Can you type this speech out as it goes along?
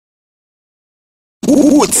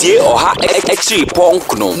Utie oha echi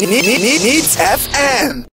ponkno. Needs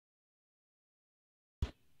FM.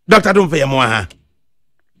 Dr. Domfe yamwa.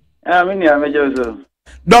 Mini amejozo.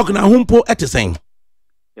 Doc na humpo etesen.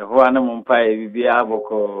 Yehowa na mumpai bibia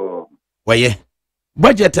aboko. Waye.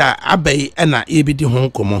 Budget abey na ebidi ho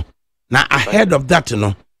nkomo. Na ahead of that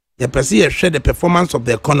no, the person share the performance of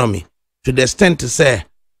the economy to the extent to say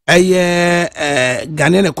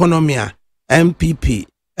Ghanaian economy MPP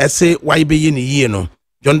say why be ye ni ye no.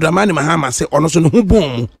 John Dramani Mahama say ono so no hu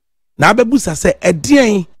bom. Na abebusa say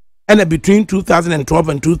edian and between 2012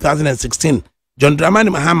 and 2016 John Dramani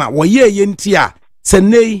Mahama wo ye ntia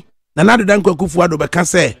senei na nado dan kwakufu ado beka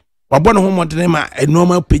say wabɔ ne ho modene ma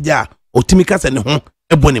normal pagya otimika se ne ho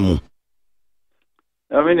ebɔ ne mu.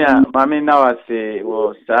 Mami na wase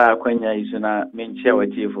wo sa kwanya iso na menchia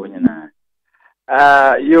watifo nyina.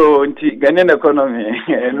 Yo nti Ghanaian economy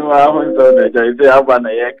no ahonso na jaize aba na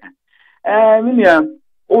yeka. Minia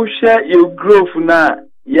o share your growth na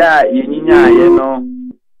ya yenyinya ye no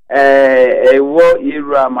wo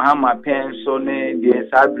ira Mahama penso ne de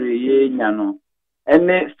sabre ye nya no.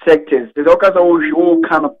 Any sectors the doctors wo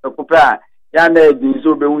kind of kopra ya na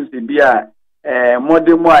dinzo be hunse bia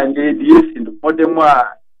modern and the modern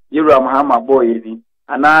ira Mahama boy ni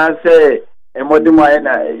ana say modern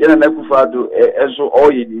na kufado ezo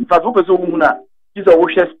oyi in fact wo person hu na these are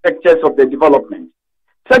what sectors of the development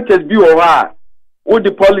sectors bi o ha wo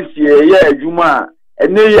the policy ya adwuma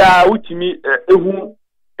ene ya utimi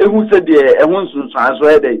ehu se de ehun sunsun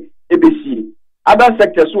aso ede ebesi other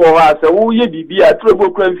sectors wo ha se wo ye bibia trobo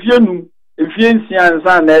kra mfienum mfiensia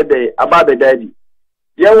nsan na ede ababe daddy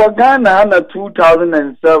ye wo Ghana na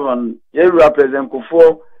 2007 ye represent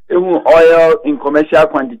kofo ehun oil in commercial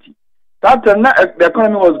quantity that the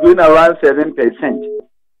economy was growing around 7%.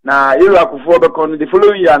 Now ye rakofo be kon the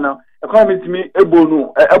following year now economy to me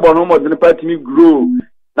ebono more than part me grow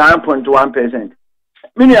 9.1%.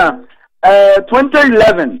 Minia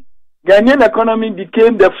 2011 Ghanaian economy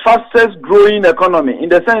became the fastest growing economy in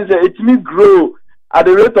the sense that it may grow at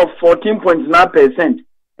a rate of 14.9%,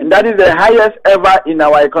 and that is the highest ever in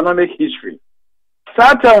our economic history.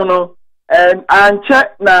 Saturno and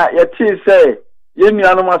check na yeti say yenu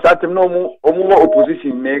anoma satem no omu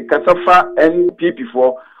opposition me kasafa NPP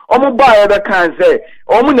for omu bae be kan say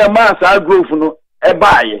omu na masa growth no e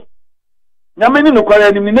bae nyame ni no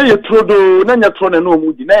kware ni na yetrodo na nyatro na no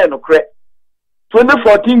omu di na ye no kre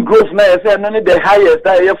 2014 growth na say no the highest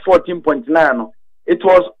that year 14.9 no it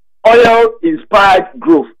was oil inspired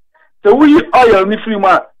growth so we oil ni free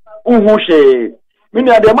ma uhu she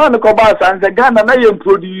mini adema no ko ba san say Ghana na ye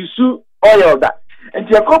produce oil that and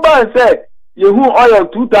ye ko ba say yehu oil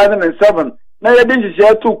 2007 na ye dey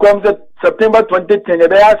share to come September 2010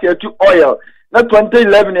 they have here to oil na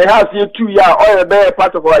 2011 they have here 2 year oil be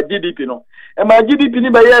part of our GDP no and my GDP ni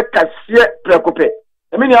be ye kase prekope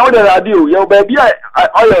I mean how the radio you baby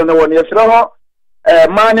oil no one yesre ho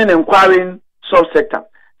mining and quarrying subsector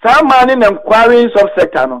some mining and quarrying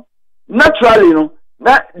subsector no naturally no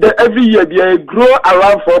that every year they grow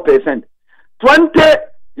around 4%.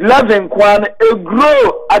 2011 kwan it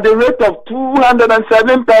grow at the rate of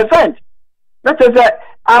 207%. That is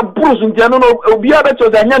a bruise in general obi abeto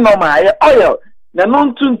the normal oil na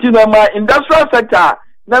non tunti normal industrial sector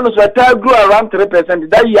na no so grow around 3%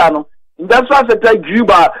 that year no industrial sector grew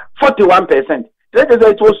by 41%. That is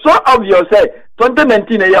it was so obvious say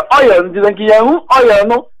 2019 oil oil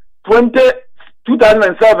no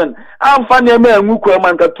 2007 am fane ma enwu ko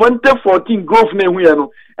man ka 2014 growth na ehu ye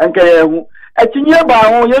no enka ye hu etinye ba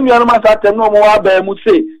ho ye nuanu masatem no mo wa ba mu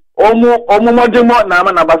se omu modemo na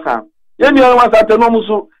ama na basa ye nuanu masatem no mu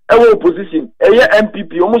so ewo opposition eye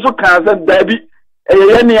MPP omu so kan se dabi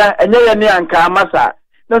eye ne enye ye ne anka amasa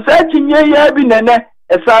na sa etinye ye bi nene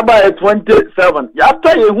esaba 27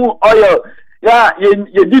 after ye hu oil ya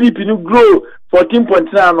ye GDP no grow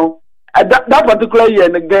 14.9 no that particular year,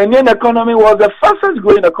 the Ghanaian economy was the fastest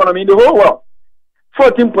growing economy in the whole world.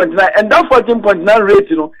 14.9, and that 14.9 rate,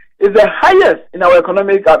 you know, is the highest in our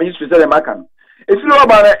economic history. It's not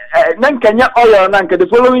about Kenya oil, the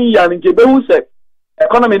following year, in Quebec, said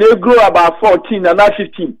economy they grow about 14 and not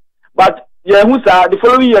 15. But yeah, the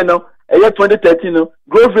following year, no, year 2013, no,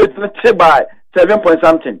 growth rate by 7 point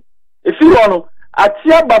something. If you want, at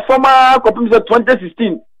year by former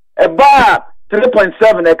 2016, a bar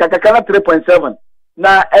 3.7 kakakana 3.7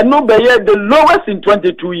 na eno be the lowest in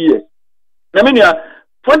 22 years. I mean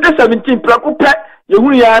 2017 prakupe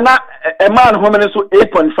yehu ya na a man ho mene so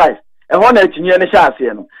 8.5 e ho na etinye ne sha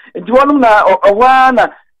ase no nti wonum na owa na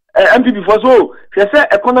MPP for so say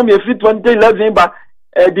economy free 2011 ba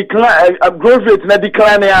decline growth rate na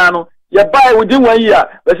decline ya no ye buy within 1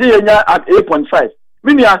 year we say ye nya at 8.5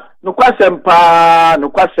 Minia no kwasem pa no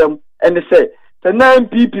kwasem and say the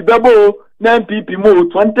 9pp bebo 9pp mo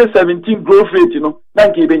 2017 growth rate na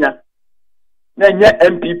nke benya na nya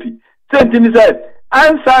MPP sentini said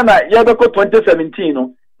answer na yebeko 2017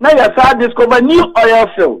 na ya sa discover new oil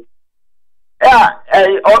field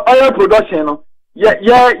oil production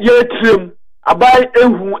ye trim abai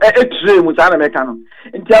ehu trim sa na meka no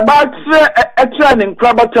nti about training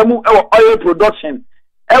krabatamu oil production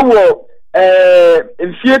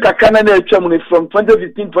infie kakana na etwa mu from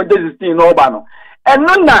 2015 no ba no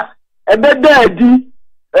eno na ebeda di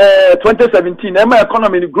 2017 ema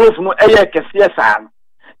economy growth no eye kese saa no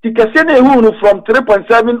ti kese na ehu no from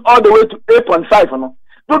 3.7 all the way to 8.5 no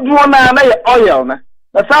do na ye oil na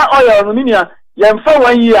sa oil no minia ye mfa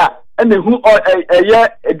 1 year and ehu eye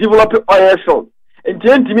develop oil field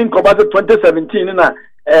enti nkoba 2017 na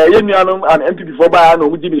ye nuanom an MPP for ba na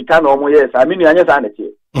omudi bi kan omo yes I mean anya sa na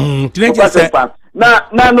tie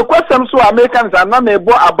na no kwasem so Americans are na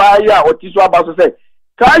mebo abaya otiso abaso say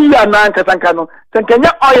ka yi ana nkasanka no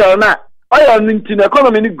tankanya oil no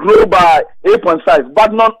economy grow by 8.5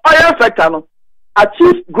 but non oil sector no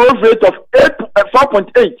achieve growth rate of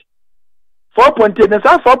 4.8 and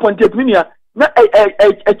 4.8 meaning na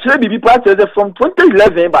chere bibi part from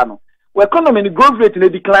 2011 ba no we economy growth rate na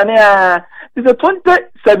decline is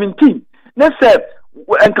 2017 na say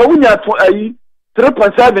enka wunya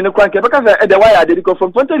 3.7 no kwanke because the why they go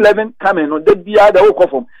from 2011 coming no the dia the go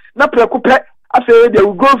from na prekupe afa the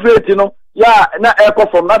growth rate no ya na echo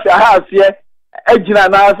from na fa house here ejina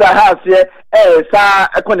na sa house here sa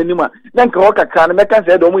economy ma na nka wo kaka na meka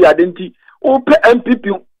say do mu ya denti o MPP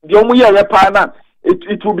the omu ya pa na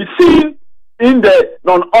it will be seen in the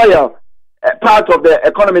non-oil part of the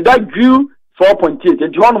economy that grew 4.8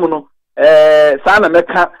 and one no sa na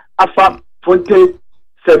meka afa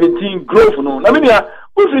 2017 growth no na me ya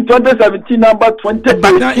if 2017 number 20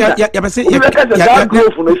 but ya say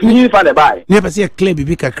growth no fi fa the buy ya say clear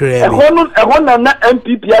bibi kakra na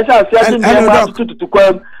MPP ya sha sia to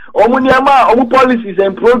kwam omu policies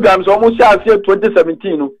and programs omu sha sia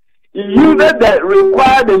 2017 no he used the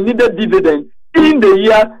required and needed dividend in the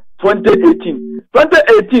year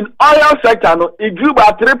 2018 oil sector no it grew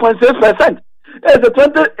by 3.6%. As the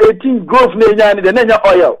 2018 growth na nya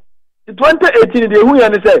oil 2018 the who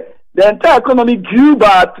you say the entire economy grew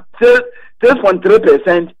by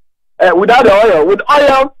 6.3% without the oil. With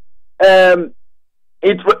oil,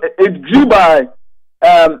 it grew by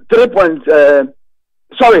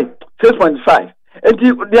 6.5. And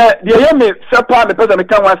the yemi sepa the person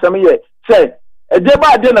can want some year say a day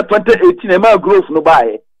by day na 2018 a growth no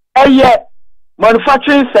buy a year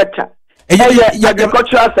manufacturing sector.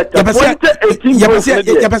 Agricultural sector. 2018 growth is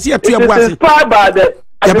inspired by the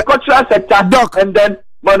agricultural sector and then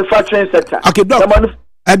manufacturing sector. Okay, doc.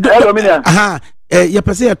 Ya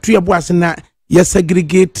pese ya tu ya boase na ya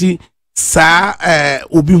segregate sa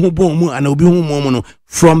obi hu bom mu ana obi hu mom no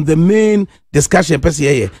from the main discussion pese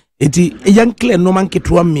ye enti yan clear no man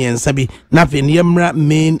ketwa miensa bi na fe ne yemra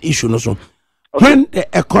main issue no so. When the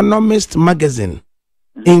Economist magazine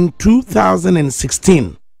in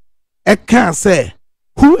 2016 it can say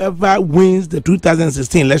whoever wins the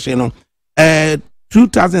 2016 election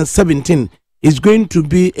 2017 is going to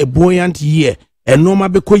be a buoyant year and normal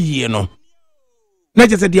beko year no na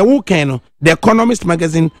just said the Economist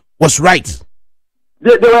magazine was right.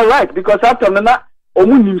 They were right because after na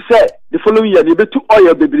omunim say the following year they be to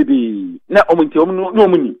oil baby na omunti no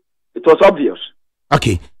muni it was obvious.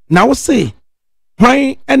 Okay, now we say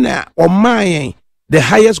why and my the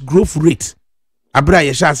highest growth rate abra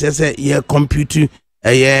ye sha say ye compute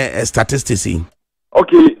statistics.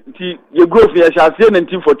 Okay, your growth year shall say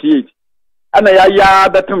 1948 and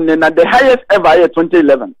the highest ever year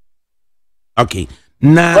 2011. Okay,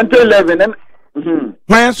 now 2011 and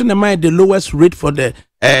why else the lowest rate for the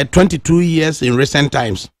 22 years in recent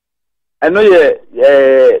times? I know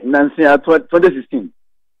Nancy 2016.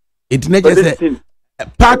 It's not just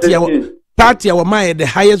party our my the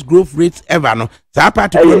highest growth rates ever no. So our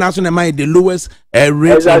party also the lowest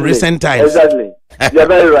rate in recent times. Exactly. You're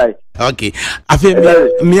very right. Okay. But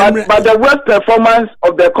the worst performance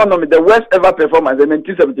of the economy, the worst ever performance in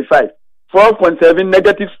 1975, 4.7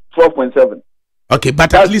 negative 4.7. Okay, but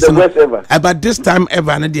that's at least the worst ever. About this time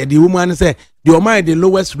ever, the woman say the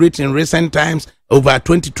lowest rate in recent times over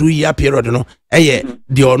 22-year period. No,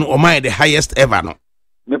 the highest ever. No.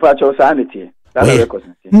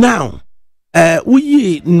 Now,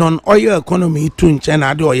 we non-oil economy to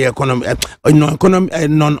China, the oil economy,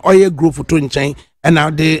 non-oil growth to China, and now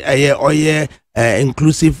the oil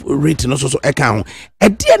inclusive rate no so account.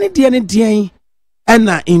 At the end,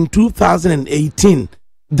 and in 2018,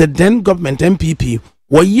 the then government MPP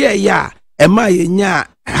were yeah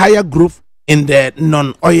higher growth in the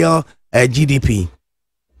non-oil GDP?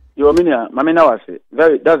 Mamina was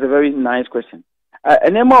that's a very nice question.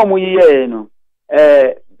 And then more you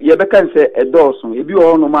can say a dozen if you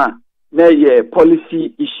all know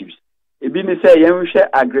policy issues. If you say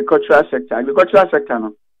agricultural sector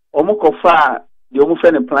no omukofa the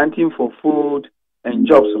omufene planting for food and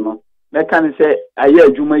jobs no me can say aye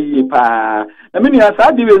adwuma yie pa na me nua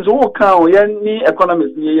sa de wenzo wo kan ye ni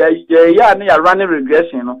economics ni ya na running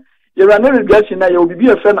regression no ye running regression na ye obibi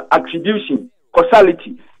efe no attribution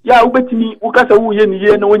causality ya ubetimi ukasa wo ye ni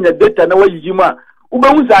ye na wonya data na wayijima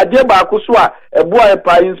ubehu za ade ba akoso a eboa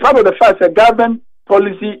pa in spite of the fact that government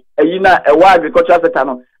policy ayina e wa agricultural sector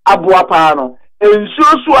no aboa pa no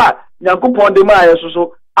ensuo so a nyankopon de ma ye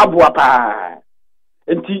so aboa pa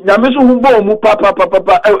enti nyame so humbo mu pa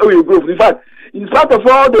growth. In fact, in spite of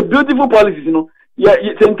all the beautiful policies, you know, your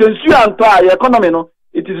economy, no,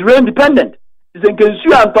 it is rain dependent. It's in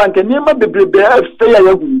consumer and can never be stay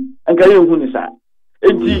and can you win sa.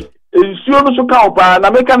 Enti ensure no so count pa na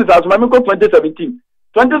American as my 2017.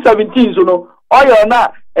 2017 so no oil na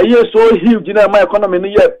a year so huge in my economy no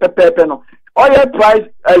year pepe no. Oil price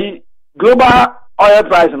global oil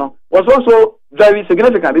price no was also very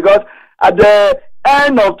significant because at the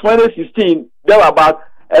end of 2016 there were about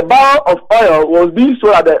a barrel of oil was being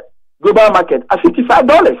sold at the global market at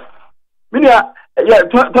 $55. Meaning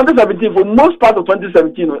 2017 for most part of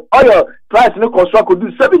 2017 oil price in the cost could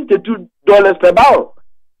do $72 per barrel.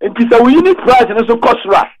 And it's a unit price and also cost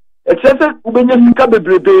rush. Excessive ubenya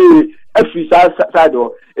bebrebe every side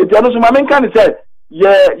or it also my main kind of said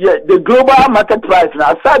the global market price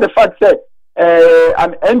now aside the fact that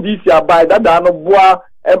an NDC buy that no boa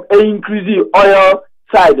increase oil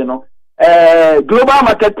side you know global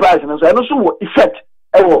market price and so also effect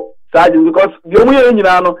side because the only you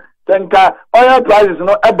know tenka oil prices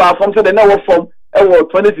no eba from so the network from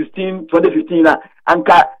 2016 2015 and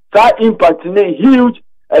ka impact ne huge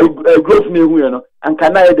growth ne hu you know and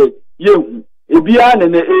can I de yehu ebia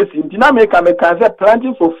ne AC ntina make say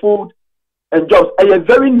planting for food and jobs a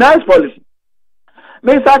very nice policy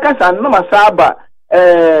me saka san no masaba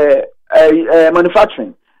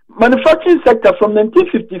manufacturing sector from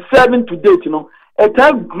 1957 to date you know it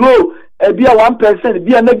can grow be a 1%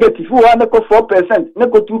 be a negative 4%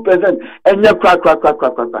 neko 2% and ya crack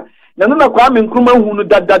na no na kwa me nkruma hu no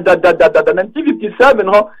da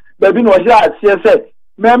 1957 ho baby no hia CSS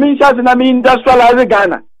me me sha na me industrialize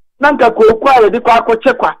Ghana nanka ko kwa de kwa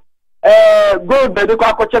akochekwa gold de kwa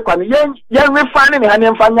akochekwa ne yen refine ne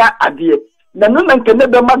ha mfanya ade na no na nke ne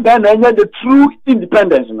be ma Ghana enya the true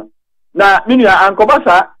independence no na minua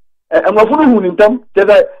ankobasa enwafunu hu nintam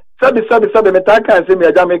teze sabe metaka se me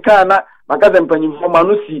ajameka na makaze mpanyimfo ma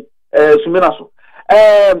no si sumena so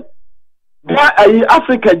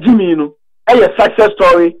Africa Jimmy no a success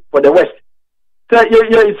story for the West. Say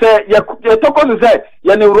you talk to say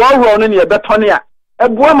you ne roll no ne betonia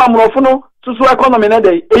eboa mamrofo no susu economy na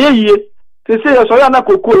dey eyeye say so ya na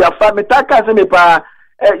koko ya fa metaka se me pa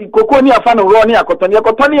koko ni afa no roll ni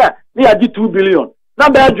akotonia ni agi 2 billion na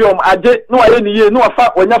Belgium aje no aye ni ye no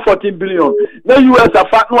afa onya 14 billion na US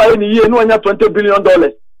afa no aye ni ye no onya $20 billion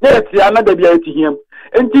yes ya na da bia etihiem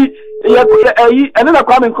enti and then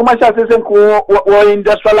come in commercial system or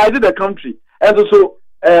industrialize the country and so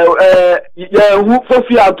who for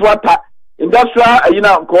fear to attack industrial you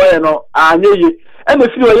know ko no anyeye and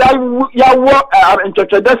if you ya work in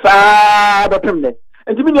church that's the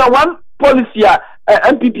and mean one policy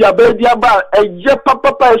MPP abedi aba eje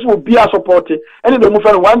papa so be a support and the move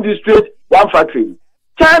from one district one factory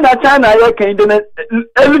China ya can in the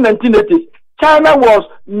early 1980s China was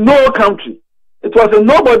no country. It was a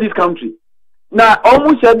nobody's country. Now,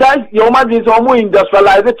 almost said that you imagine almost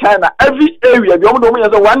industrialized China. Every area, you almost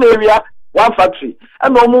have one area, one factory.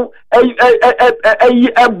 And almost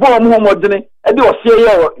a bomb homogeneous. And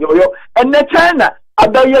then China are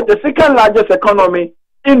the second largest economy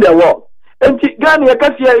in the world. And Ghana, you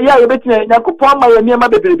can see,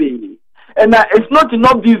 and it's not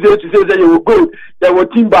enough these days to say that you will go, there will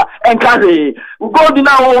timber and carry. We go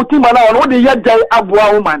now, timber now, what the yet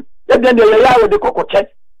abua woman. Then the cocoa check.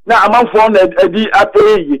 Now I'm on the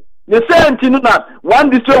same one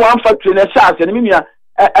district, one factory, and a shaft, and Mimia,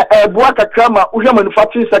 a Buaka Krama, Uja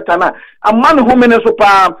manufacturing sector. A man who managed to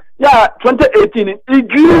 2018, it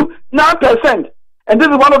grew 9%. And this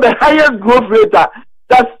is one of the highest growth rates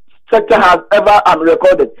that sector has ever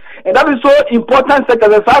recorded. And that is so important sector,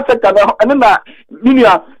 the third sector, and then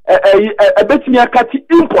Mimia, a bit near Kati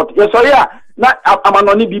import. Yes, so yeah. Na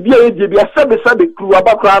amanoni bibia bia sebe kru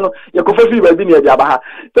abakra no ye kofafi baby ne dia ba ha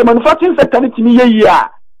the manufacturing sector ni timi ye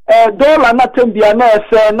dollar na tembia na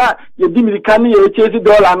ese na ye dimirika na ye chase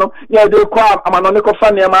dollar no na de kwa amano ne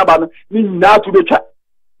kofa ne ma ba no ni na to betwa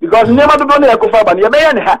because ne ma do na ye kofa ba ne ye be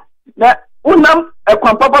ye ne ha na unam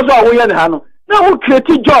ekwan papa so a wo ye ne ha no na wo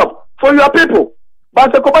create job for your people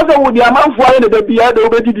but the kopa so wo di amanfo aye ne da bia de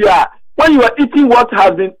obedi dia when you are eating what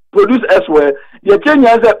has been produced elsewhere the change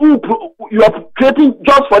is you are creating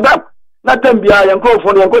jobs for them na tembia ye nko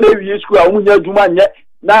fo ne nko de wi school a wo nya adwuma nye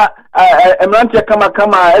na emrantia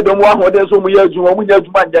kama edom wa ho de so mu ya adwuma mu nya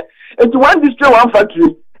adwuma nje enti one district one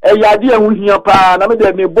factory yade ehun hia pa na me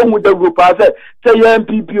de me bomu da group pa say ye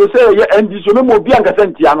MPP o say ye ND so me mo bi anka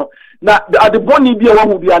sentia no na ade boni bi e wo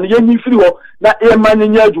hu bi an ye ni firi ho na e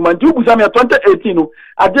manya adwuma nti ubusa me 2018 no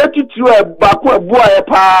ade titru e ba ko ebu a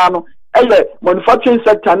pa no eye manufacturing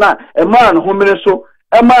sector na e man ho mere so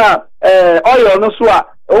e ma oil no so a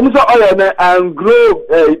o mu so oil na and grow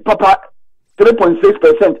papa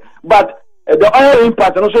 3.6%, but the oil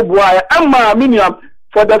impact and also minimum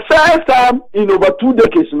for the first time in over 2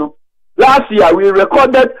 decades. Last year we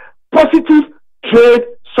recorded positive trade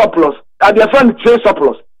surplus. At the friend trade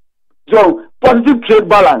surplus, so positive trade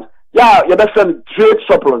balance. Yeah, your best friend trade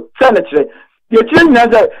surplus. The change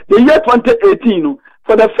the year 2018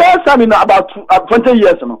 for the first time in about 20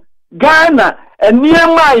 years. Ghana and near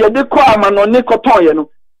my they call manone koton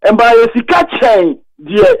and by a sika chain.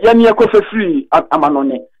 Dear yani yakofe free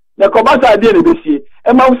amanone na kobasa ade ne besie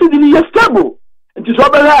e ma usidi ni stable nti so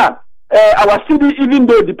bela our city even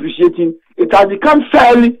though depreciating it has become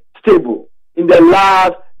fairly stable in the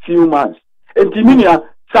last few months nti minia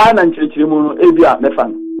sa na nchirechire mu no ebia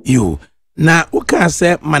mefan you na uka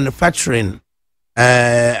say manufacturing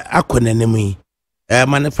akonenemu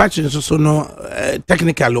manufacturing so no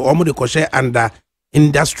technically omo de koshe under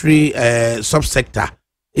industry subsector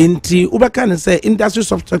inti ubaka say industry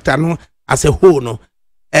subsector no as a whole no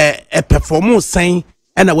performance sign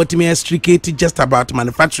and what me strictly just about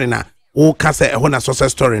manufacturing o ka say na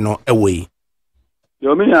success story no away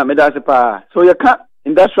yo me that's pa so you can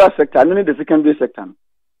industrial sector no the secondary sector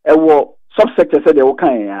e wo subsector say they wo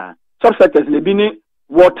kan ya subsectors le bi ni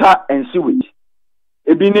water and sewage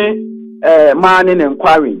e bi ni mining and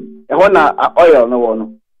quarrying e na oil no wo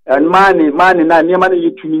no and money na near money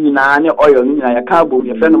you to me na oil ni na ya carbon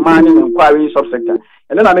your friend mining and quarrying subsector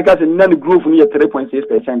and then I make us in the growth near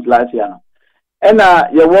 3.6% last year and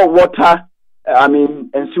your water and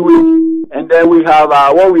sewage and then we have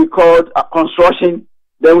what we call construction,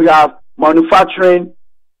 then we have manufacturing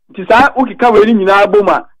tisa ukika we ni na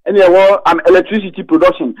boma and your electricity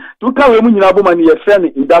production to ka we mu nyina boma ni your friend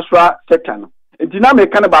industrial sector no ntina me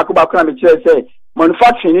kan ba ko na me kire say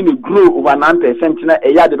manufacturing in grow over 9% na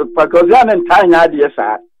e yard because ya na ntanya ade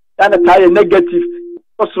sa ya na tie negative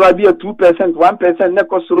kosoro bi 2% 1% na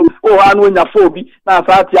kosoro o anu nya 4 bi na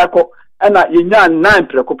fa ati akọ na yenya 9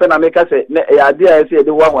 prekope na make say na e ade a say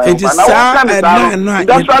de wa wa na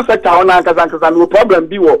industrial sector ona kasa no problem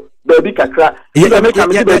bi wo baby kakra ya make am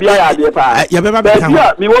baby ya ade pa ya beba be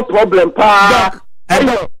kan mi wo problem pa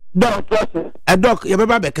doc ya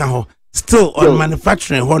beba be kan ho still on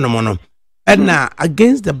manufacturing ho no mo and now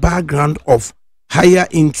against the background of higher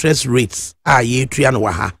interest rates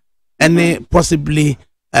and possibly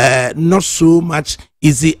not so much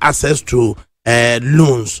easy access to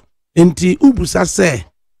loans inti ubusa say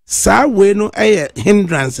sa we no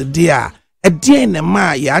hindrance dia na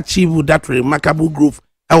ma ya achieve that remarkable growth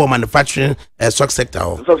our manufacturing subsector.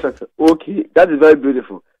 Okay, that is very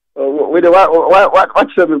beautiful. With the what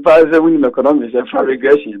should be part when economics and for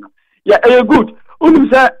regression. Yeah, good.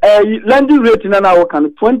 Lending rate in our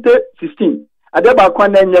can 2016. Adeba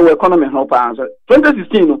kwanda nye economy no pa answer.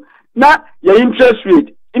 2016 no. Na your interest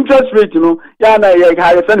rate, ya na your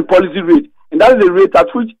higher policy rate, and that is the rate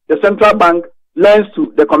at which the central bank lends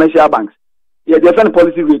to the commercial banks. Yeah, the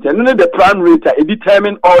policy rate, and only the prime rate it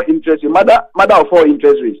determine all interest, mother of all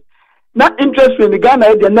interest rates. Na interest rate in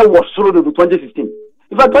Ghana the net was through to 2016.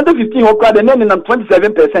 In fact, 2015 okra the net in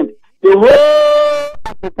 27%. The whole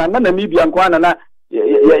Namibia and Kwana na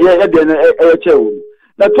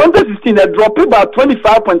now 2016 they dropped about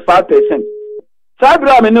 25.5%.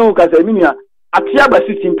 Sabra menu kaseminia atia by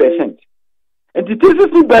 16%. And the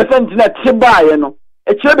 16% na tiba no.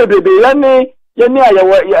 E chebe bebe yani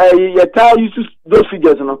ya ta use those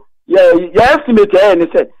figures no. Ya estimate and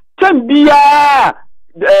say 10 bia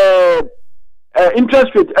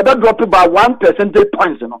interest rate that dropped by 1 percentage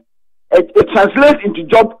points no. It translates into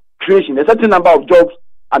job creation, a certain number of jobs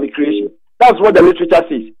and the creation. That's what the literature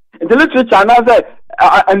says. In the literature, now say,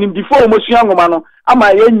 and in before almost young man, am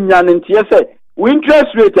I in say,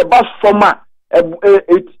 interest rate about former,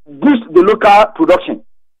 it boosts the local production.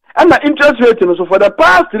 And the interest rate, so for the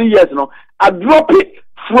past 3 years, a drop it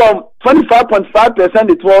from 25.5%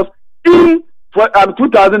 it was in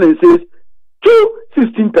 2006 to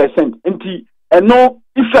 16%. And no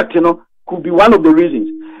effect, could be one of the reasons.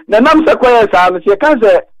 Now, I'm saying, I can't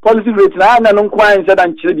say policy rate now, and I'm quite said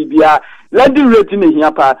and lending rate in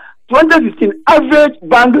the 2016 average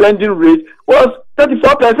bank lending rate was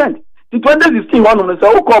 34%. The 2016 one on the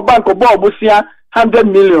so-called bank of Bob 100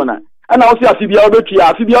 million. And also a FBA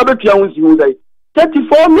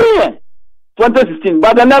 34 million. 2016.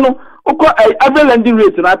 But then average lending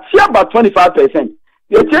rate na about 25%.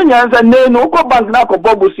 The change answer no bank na ko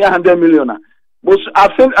Bob 100 million. But I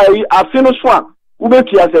finish one.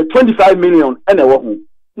 Ubeki as 25 million and a wo.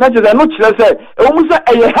 Na je no chile say almost a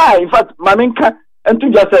high. In fact, Maminka and to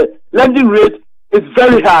just say lending rate is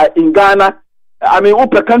very high in Ghana. I mean,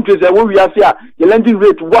 upper countries where we are here, the lending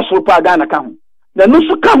rate was for Ghana come. The no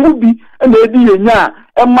so can be and the idea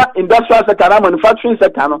Emma industrial sector, manufacturing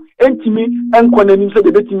sector, and Timmy and Quanin said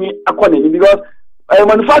the Timmy Aquanin because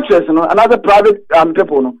manufacturers, another private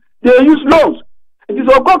people, they use loans. It is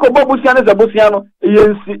all Coco Bobusian as a Bosiano,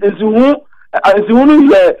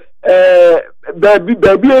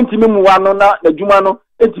 baby and Timmy Muano, the Jumano,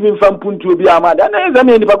 and Timmy from Puntu Biama, and there is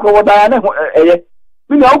any Diana.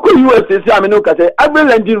 US is average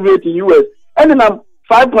lending rate in US and then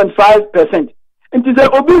 5.5%. It is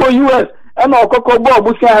a Obi US and our Coco Bob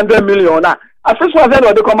 100 million. I first was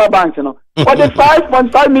there the commercial banks, but the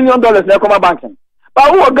 $5.5 million they come banks.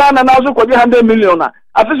 But who are Ghana now so 100 million?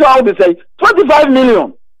 I first I would say 25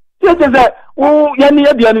 million. It is a yani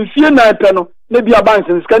and fear na peno maybe a banks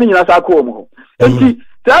and scanning as a home. And see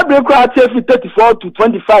that break 34 to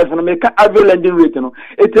 25 and make average lending rate.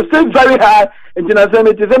 It is still very high. And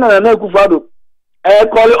it is an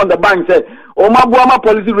call it on the bank said, "Oh my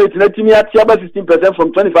policy rate let me at 16%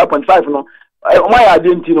 from 25.5." No, my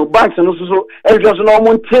identity banks and also just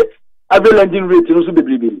no take average lending rate also be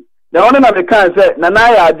baby. The only na can say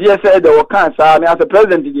Nanaya idea said the cancer as a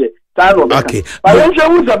president here. Okay, but when you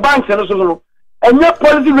use the banks and also and your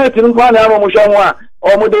policy rate in one or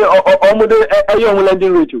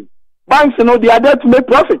lending rate. Banks they are there to make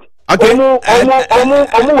profit. Okay. And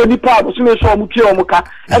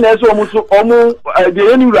there's almost the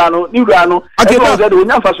new rano. Okay.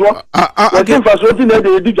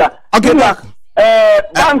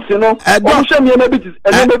 Banks,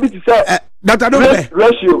 maybe to say Dr.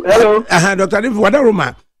 Ratio. Hello. Dr.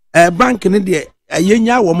 Wadaruma. Bank in India.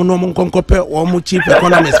 Yenya woman no konkope wo chief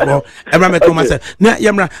economist for Emma Thomas. Na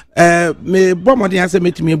yamra me bomodi answer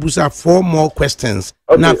me busa 4 more questions.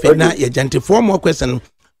 Na fe na ye gente 4 more questions.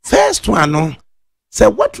 First one, so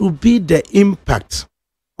what will be the impact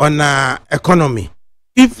on our economy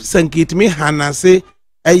if Sankitmi Hana say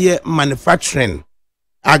a manufacturing,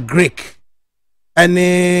 agric,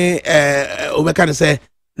 any we can say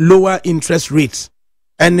lower interest rates,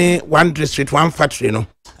 any one district, one factory,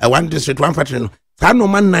 one district, one factory. That no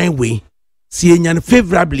man 9 way, seeing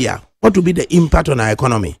favorably. What will be the impact on our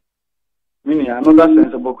economy? Meaning, another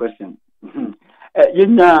sensible question.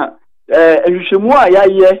 You should more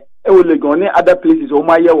other places or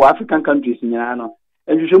my African countries in Yano.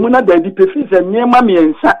 And you should not the deficits and near Mammy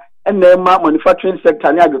and manufacturing sector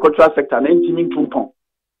and agricultural sector and engineering tumpon.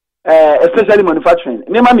 Especially manufacturing.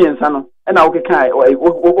 Near Mammy and Sano and our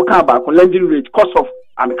back on lending rate, cost of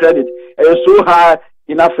credit is so high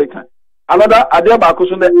in Africa. Another idea about the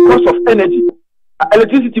cost of energy.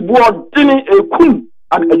 Electricity board dealing a kum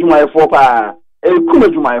and a Jumai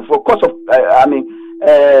for cost of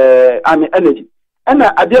energy. And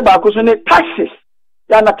I did about taxes.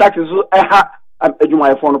 Yana taxes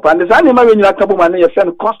my phone upon this animal when you are couple money a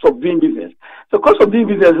cost of doing business. The cost of doing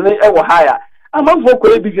business is higher. I'm not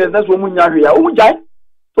for business that's woman here. Oh, Jai.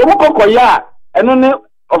 So what ya and only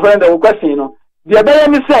of the question, the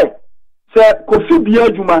other say, Kofi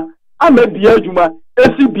Biajuma, I'm a Biajuma,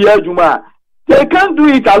 AC Biajuma. They can't do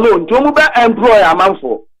it alone. To move employer a month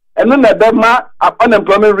for. And then the Bema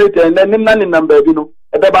unemployment rate and then none in number, a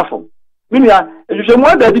Beba form. Meaning, you should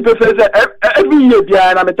want that every year,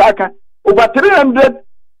 I'm a taka over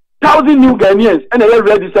 300,000 new Ghanaians and they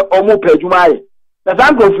register almost per Jumai. The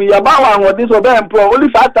Zanko free about what this will employ only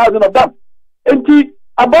 5,000 of them. And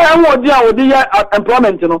about what they are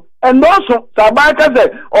employment, and also Sabaka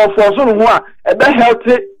said, or for some who are a better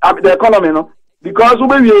healthy the economy, because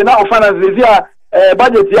we are now finance this year,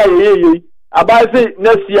 budget year. About say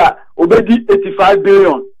next year, obedi 85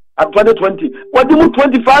 billion at 2020. What do you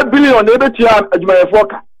 25 billion every year at my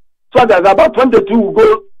forecast? So there's about 22 will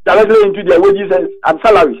go directly into their wages and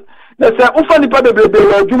salaries. Let's say, Ufani Pabbe,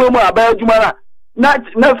 Jumama, Abaya Jumana, not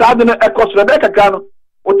having a cost Rebecca Cano.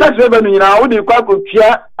 o tax revenue na wo de kwa ko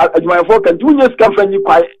tua adwumayefo kan tu nye sika fanyi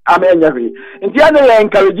kwa amenya hwe nti ya na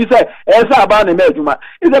encourage say esa aba na me adwuma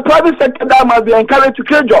is the private sector that must be encouraged to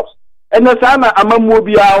create jobs and na sana amamu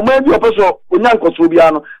bia o ma bi opeso onyankoso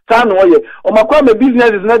bia no sa na oye o makwa me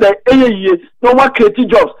businesses na da eyeye no ma create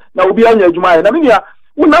jobs na obi anya adwuma na me nia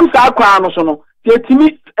unam sa akwa no so no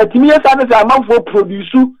etimi yesa na say amanfo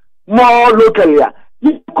produce more locally ya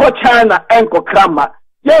ko China enko krama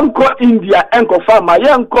yenko India enko farmer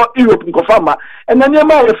yenko Europe enko farmer and then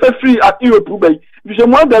yema we free at Europe bay you say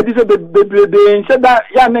more that this the said that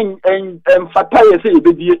ya na fataye say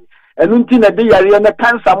ebedie enu nti na de yare na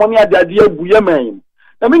cancer money ade agu yeman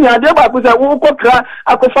na me ni ade ba ko say wo kokra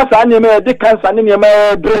akofa sa na me de cancer ne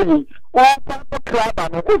me brain wo kokra ba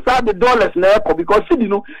no ko sa the dollars na eko because city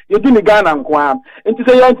no ye di ni Ghana nko am nti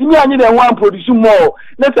say yantimi anyi de one produce more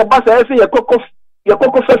na say ba say ye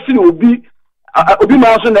koko fa free obi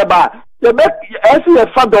ma so na ba ye be ese ye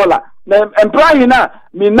fa dollar na employee na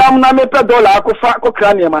mi nam na me pe dollar akofa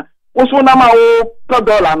kokra ne ma wo so na ma wo pe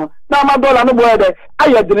dollar no na ma dollar no boy de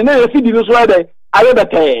aye de ne ye fidi no so de aye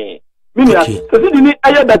bete minia so fidi ni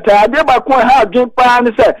aye bete ade ba ko ha adwen pa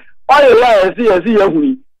ne se oye ya ese ye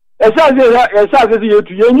huni esa ye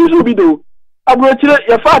tu ye nyu so bi do aburo kire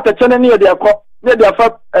ye fa atachene ne ye de akọ ne de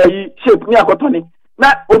afa shape ni akotoni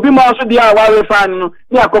na obi ma so de a wa fan no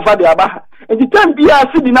ni akofa de aba enti time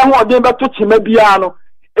bia sidi na ho odin beto chima bia no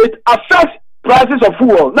it affects prices of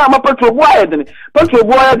fuel na ma petrol bo ayedene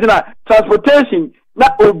transportation na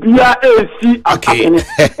obia AC akene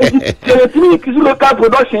enti kisi local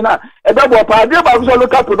production na e be bo pa de ba so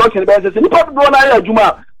local production be se ni pa do na ya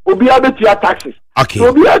adwuma obia betia taxes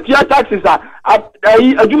obia betia taxes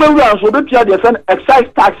adwuma wura so betia de excise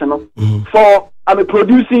tax no for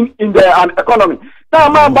producing in the economy. Now,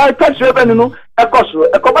 my buy tax revenue no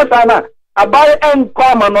ekobasa na abai enko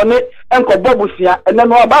amanone enko bobusia and then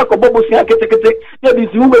no abai ko bobusia ketekete ye bi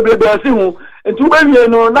si hu bebrebe asi hu nti ubewie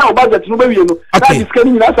no na o budget no bewie no that is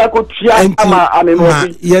scanning na sa ko tua ama amemo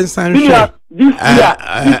yensan this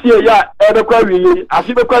year ya ebekwa wie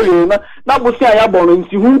asi bekwa wie na busia ya bono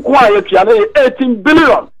nti hu ko aye tua na 18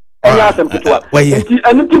 billion enya asem kutwa nti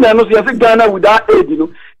anti na no so yesi Ghana without aid no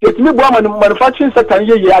etimi bo manufacturing sector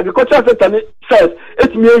ye agricultural sector first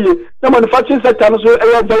etimi ye na manufacturing sector no so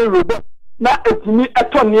very robust na etimi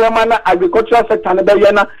etoniema na agricultural sector na be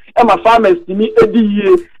ye na e ma farmers timi edi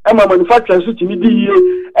ye e ma manufacturers so timi di ye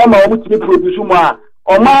e ma omo timi produce mo a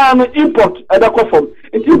o ma no import e be ko from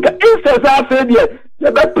etimi ka instead of say there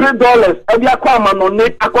ye be $3 e bi akwa ma no ne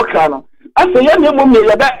akokra no ase ye ne mo me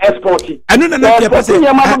ye be export anu na na pe say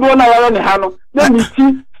ye ma do na ya ne ha no na mi ti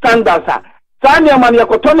standards a Sanya man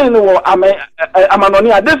yakotone no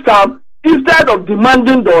amanoni this time instead of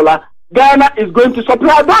demanding dollar Ghana is going to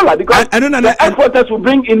supply dollar because the exporters will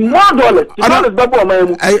bring in more dollars. The dollars double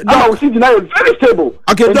we see now is very stable.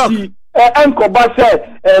 Okay, Doc. Enkoba say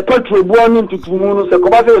petrol born to tumuno se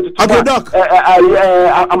koba say to okay, Doc.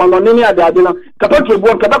 amanoni ade ade no petrol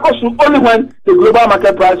born kabako only when the global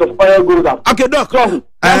market price of oil goes up. Okay, Doc. So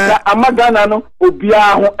Amagana no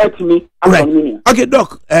obia ho etimi amanoni. Okay,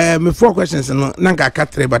 Doc. Me 4 questions no nanka ka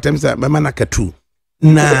 3 but em say me manaka 2.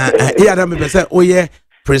 Na ya da me say oye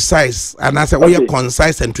precise and I say oye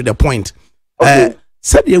concise and to the point.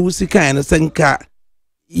 Said ye wusika en senka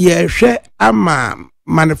ye hwe ama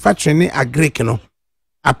manufacturing agric no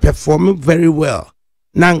are performing very well.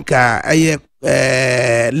 Nanka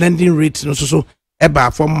lending rate no so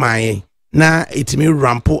eba for my na it may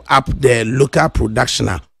ramp up the local production.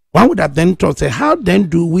 One would have then thought say how then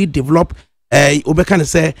do we develop can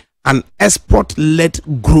say an export led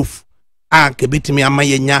growth kebitimi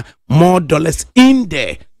amayenya more dollars in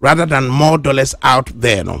there rather than more dollars out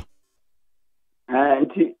there no.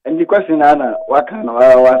 And the question Anna what kind of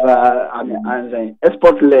was answering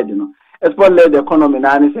export led economy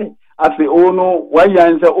na say I say oh no why you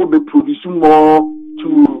answer be produce more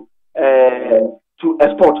to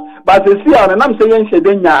export but you see and I'm saying say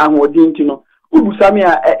denya ahodin ti no ubusami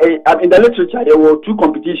in the literature there were 2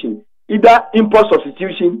 competition either import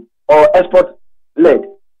substitution or export led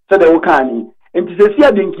so they can and to say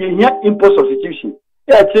here import substitution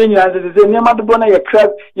yeah change as say nyama do na ye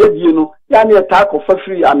crab ye die no ya na attack of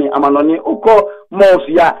free amanoni uko malls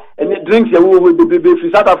ya and drinks ya we be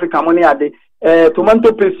free South Africa money ade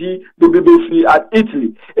tomato paste be free at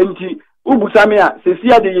Italy and ubusami a se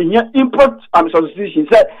sia de ye import substitution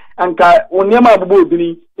say anka onyema abubo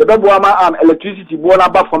obini ye bebo ama electricity bo na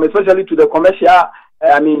back from especially to the commercial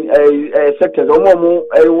sectors omo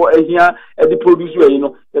here the produce you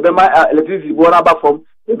know the electricity bo na back from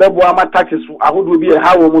bebo ama taxes ahodo bi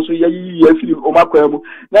ha wo mo so ye firi o makwa mu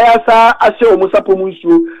na ya sa ahye o mo sapo mu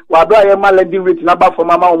nsuo wa do aye ma lending rate na ba for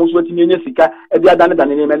mama o mo so timi enye sika e bia dane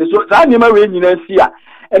ne me so sa ni ma we nyina si a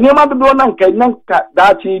eni ma do na nka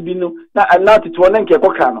dachi bi no na tito na nke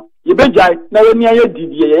koka no ye bejai na ye nia ye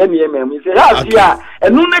didie ye ne me mu se ya si a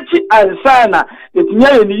enu na chi ansa na etimi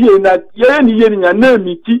ye ni ye na ye ni ye ni na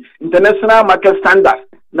miti international market standard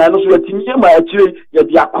na no so etimi ye ma achire ye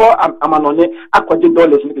bia ko amanone akwaje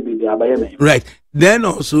dollars ni be abaye me. Right. Then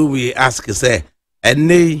also we ask say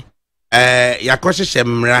ene yakoshe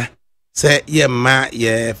shemra say ye ma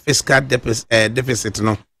ye fiscal deficit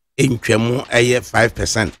no intwemu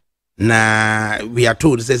 5%. Na we are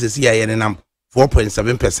told says this year nam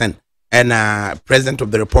 4.7%. And President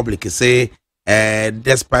of the Republic say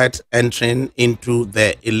despite entering into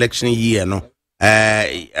the election year no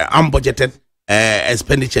unbudgeted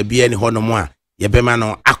expenditure be any honomwa yebema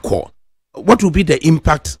no akọ. What will be the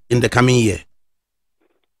impact in the coming year?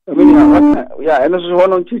 I mean, yeah, and also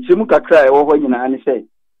one on Chichimu Kakra over in an say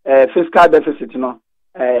fiscal deficit, no,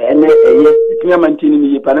 and a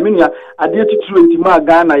maintaining the Panamania. I did to 20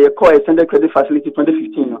 Ghana, a core extended credit facility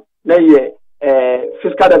 2015. No,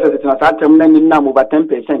 fiscal deficit was at over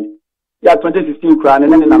 10%. Yeah, 2016 crown,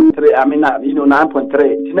 and then I mean, 9.3.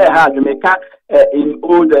 It's not hard to make in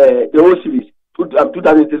all the old series,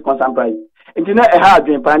 2006 constant price. It's not a hard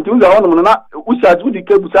dream, but until the one who said, would the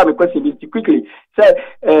cable have a question quickly? Say,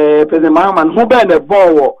 President Mahaman, who banned a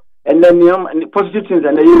ball and then positive things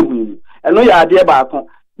and the evening. And no idea about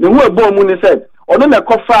the word bomb said, or no, a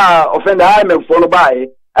coffer offend I may follow by,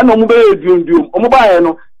 and no mobile doom,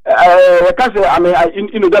 mobile, I can't say, I mean,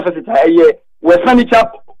 in the deficit, we're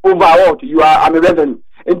furniture overall, you are, I'm a resident.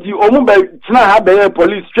 And the Omumba, China,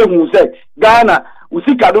 police, who said, Ghana,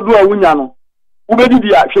 Usika, do a winyano,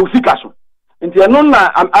 Ubedia, Shosikaso. Nti eno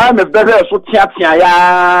na am better so tiatia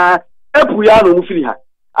ya epuya no mfiri ha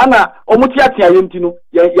ana omutiatia ye ntino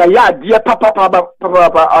ya ade papa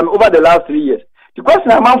over the last 3 years. The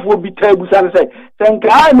question am for bi tabusan say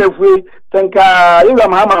tenka am afue tenka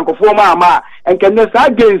Abraham Hama nkofo ma enka ne sa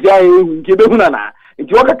against ya nke be huna na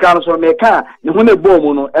nti okaka no so meka ne huna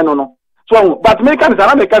bom no eno no so but me kan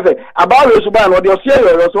sana meka say about we so ba no de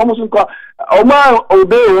ose so mo so nko oma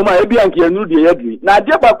obey oma ebi anke anu de yadri na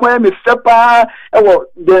de ba kwan me sepa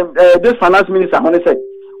this finance minister when say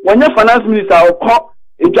when your finance minister o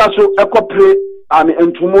edwa so ekopre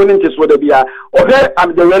entumo ne nke so da bia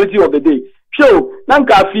the reality of the day show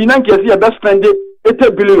nanka fi nanka see best spend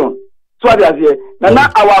 80 billion so that here now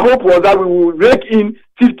our hope was that we will rake in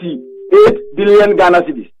 58 billion Ghana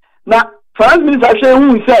cedis. Now finance minister say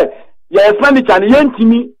who said your expenditure and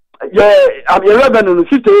yentimi your revenue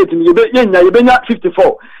 58 you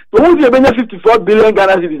 54. So who you 54 billion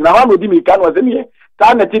Ghana cedis. Now how would you can was me?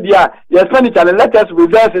 Time your expenditure and let us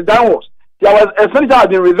reverse it downwards. There was expenditure has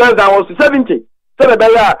been reversed downwards to 70. So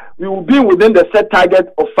that we will be within the set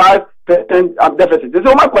target of 5% of deficit. This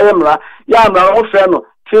is my question. Yeah, I'm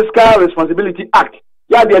Fiscal Responsibility Act.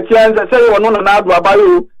 Yeah, the chance say we no na do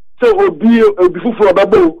abayo so obi fufu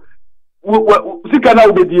obabo sika na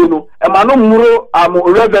obedi no e ma no muro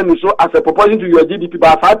revenue so as a proportion to your GDP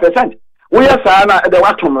by 5%. We are say na the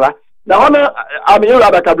watomra na hono am you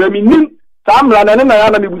rather kabrami nim samra na na ya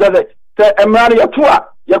na mebuda say emra ya to a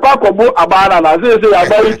ye kwa kobo abana na say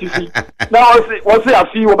abayo tisi na we say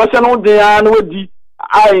afi we be no dey an wadi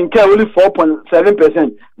I incur only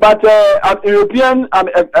 4.7%. But European,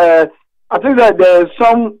 I think that there's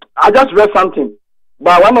some. I just read something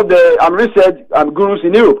by one of the research gurus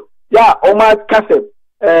in Europe. Yeah, Omar Kasem,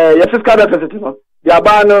 your fiscal deficit, the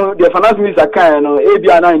Abano, the finance minister,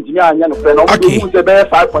 ABN engineer, and the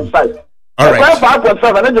 5.5. All right,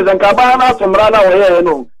 5.5, and then Kabana from Rana or here,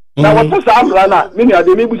 no. Now, what was Rana? Many are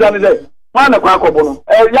the Mibusan. Mana Kwakobono,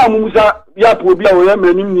 Yamusa, Yapubia,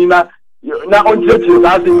 Nina. Na on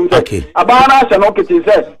okay. Abana Sanoki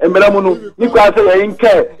said, and Melamuno, Nicola say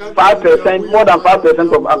incur 5%, more than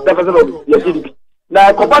 5% of deficit of your GDP.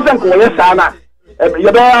 Now, Copasan Koyasana,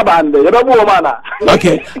 Yabba Band, Yabba Mana.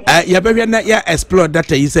 Okay, Yabba explore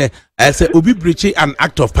that you say, as a Ubi breaching an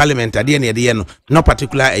act of parliament at the end of the year, no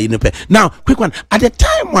particular. Now, quick one, at the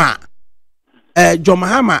time when John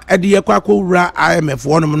Mahama at the Yakwako Ra IMF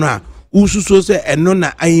one Usu say and none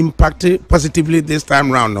impacted positively this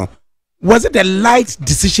time round. No. Was it a light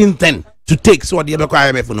decision then to take so the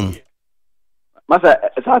IMF no? Masa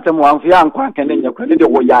satem wan fi ankwa kan nya kwani de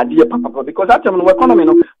wo yaade papa because satem no economy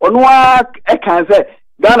no ono e kan say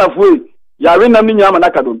Ghana fu yare na minya ma na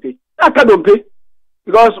kadompe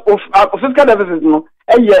because of fiscal deficit no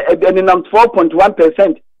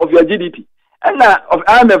 4.1% of your GDP and of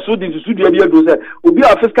IMF so this studio idea do say will be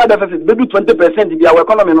a fiscal deficit be do 20% be our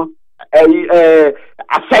economy no I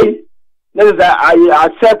say there is I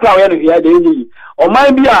say crowd here dey o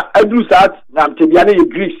man bi a do sat na tebia na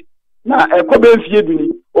Greece na ekobe mfie duni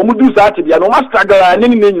o mu do sat tebia no ma struggle ani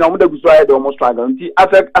ni nyina o mu da guso aye dey o mu struggle nti as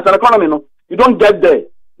an economy no you don't get there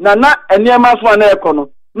na enema so na ekono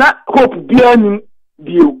na hope bia nim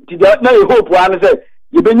bio ti na hope one say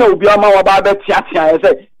you benya obi ama wa ba tiatia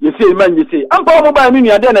say you say man you say ampa mo ba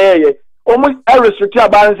ni ade na ye o mu restrict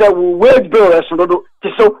aba say we wage bill resondo ti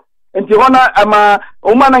so nti hona ama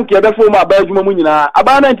o ma na nke be fo mu aba adwuma mu nyina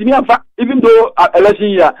aba na ntimi amfa even though election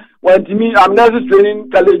year when ntimi am nurse training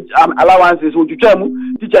college allowances o twetwa mu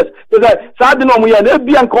teachers so say de no mu ye na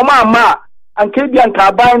bia nkoma ama anka bia nka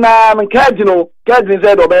aba na menka gino kadin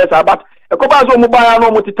say do be say but ekoba so mu ba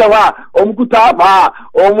no mu tete ha o mu kuta ba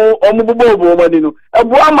o mu bobo mani no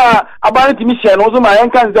ebu ama aba ntimi hye no so ma yen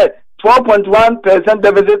kan say 12.1%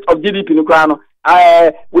 deficit of GDP no kwa no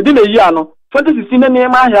within a year no 2016 na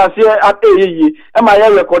ma hiase at eyi e ma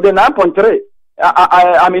ye record 9.3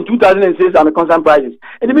 I mean 2006 I'm constant prices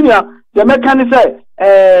and the the mechanic say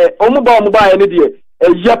omu ba ene de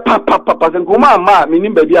ya papa nkoma ma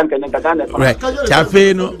minim ba bi anka nka na right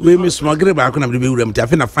tafe no we mi smogre ba ko na be wuram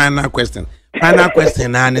tafe na final question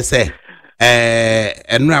na ne say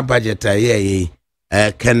enura budget ye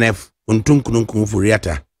Kenneth Untunkununkun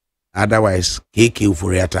Furiata otherwise KK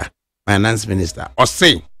Furiata finance minister or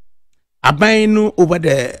say abainu over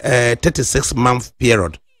the 36-month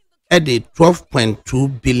period at the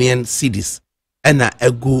 12.2 billion cedis and a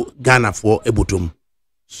ego Ghana for ebotum.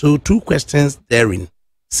 So 2 questions therein.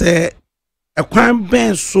 Say a crime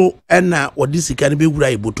ben so and what this can be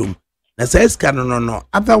wura ebotum. Na says no.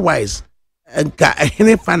 Otherwise, nka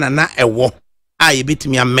any fan na a war. I bit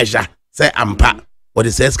me a measure. Say ampa. What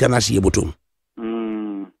it says can she ebotum.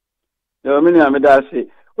 No, many amedasi.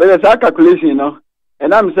 Well, it's a calculation, you know.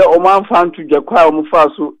 And I'm say, man found to get quite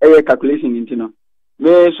so a calculation into no.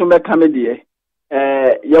 Me so make comedy.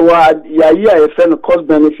 Ya friend cost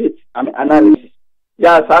benefit analysis.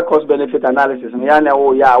 Ya sa cost benefit analysis. And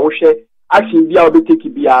ya share action be obi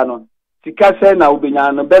take bia no. Sika say na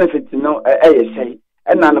obenya no benefit no say.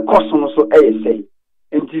 And na cost no so say.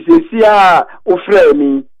 And to say offer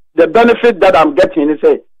me the benefit that I'm getting is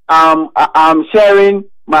say I'm sharing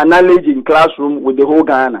my knowledge in classroom with the whole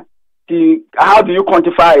Ghana. How do you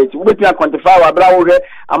quantify it? We can quantify our brow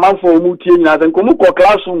amount for mutin as and come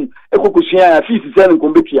classroom, ecocusia, fees and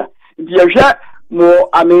combitia. If you more,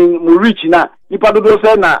 I mean, more rich na, you probably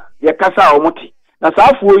say na, ya casa or moti. Now,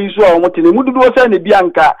 South is so moti, the Mudu send the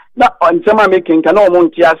Bianca, not on summer making cano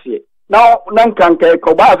montiasi. Now, Nankanka,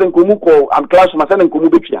 Cobas and Kumuko, and classroom, and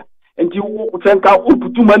Kumubitia. And you think I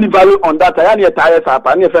put too many value on that. I need a tire up,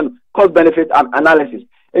 and even cost benefit analysis.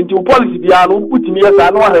 And to policy biano put me as I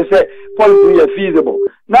know I say policy is feasible.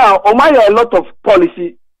 Now, a lot of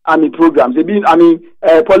policy programs. They been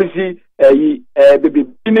policy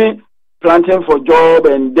planting for job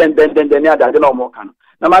and then other no more can.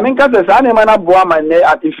 Now my main case is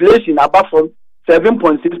at inflation above from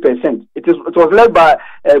 7.6%. It was led by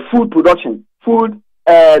food production, food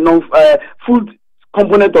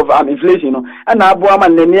component of inflation, and now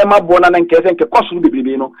Boaman Nema Bona and Kesen cost will be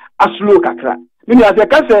slow kakra. Meaning, as I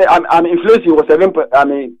can say, inflation was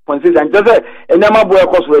 7.6, and just a number boy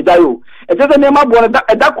cost for a jail. It is a number boy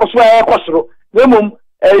that cost where I cost minimum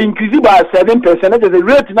increased by 7%. That is a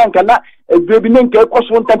rate now cannot a baby name cost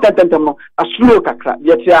 110 a slow kakra,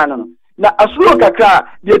 the Tiano. Now, a slow kakra,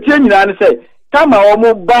 the Tian and say, Tama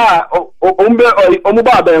Omoba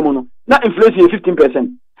Omoba Bemono, not inflation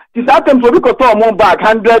 15%. This item for we could talk more back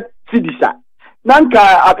 100 cedis.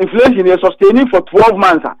 Nanka inflation is sustaining for 12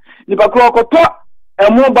 months. Nipa ko to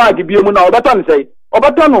a more bag bi mu na obeton say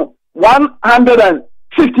obeton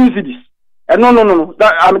 150 cedis. No.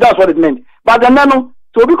 That's what it meant. But then no,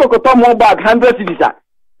 so we could to more bag 100 cedis.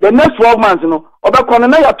 The next 12 months no obekon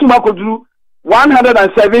na ya tuma ko duru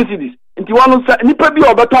 107 cedis. Nti wonu nipa bi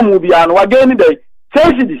obeton mu bia no wage ni dey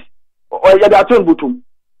 10 cedis. O ya da ton butum.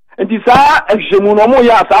 Nti sa ehjemu no mo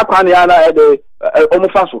ya sa kwan ya na de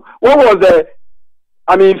omufaso. What was the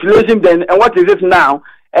inflation then, and what is it now?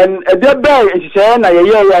 And the bear is saying,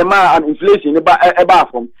 and inflation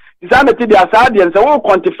about from. It's under the aside, and so we'll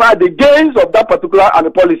quantify the gains of that particular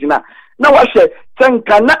policy now. Now, I say,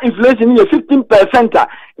 cannot inflation is 15%,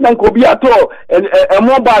 then could be at all a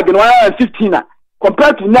more bag in 115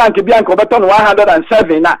 compared to now, could be on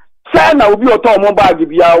 107 now. Say now, will be a ton more bag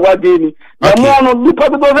if you are gaining. The more, you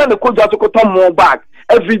probably don't could just go more bag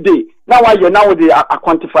every day. Now I now with the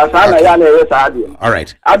quantify all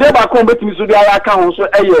right. I did back home to me so the account so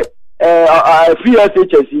free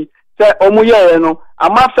SHSE say omuye no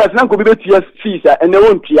ama first na ko bi betua fees and they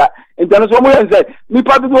won't tua enti no so omuye say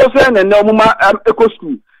nipa bi wo say na omuma eco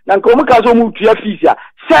school na nka omu ka so omu tua fees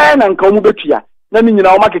say na nka omu betua na ni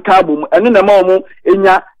nyina omake ka bom eno na ma omu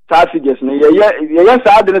enya figures no ye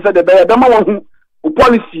sa de say de be ma wo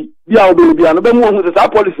policy bi a obi bi no be mu wo say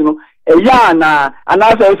policy no ya na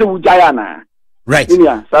anasa say wujaya na right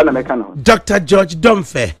Dr. George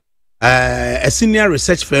Domfe, a senior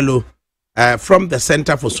research fellow from the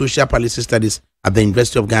Center for Social Policy Studies at the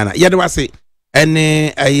University of Ghana. Yeah, there was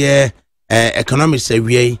any economics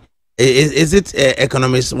way. Is it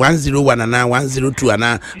economics 101 and 102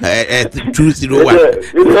 and 201?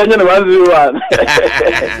 It's 101.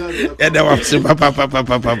 Yeah, that was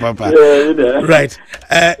right.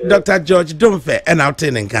 Dr. George Domfe, and out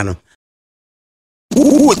in Kano.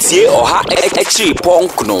 Utie Oha Echi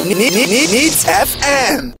Ponkno Needs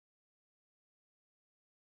FM.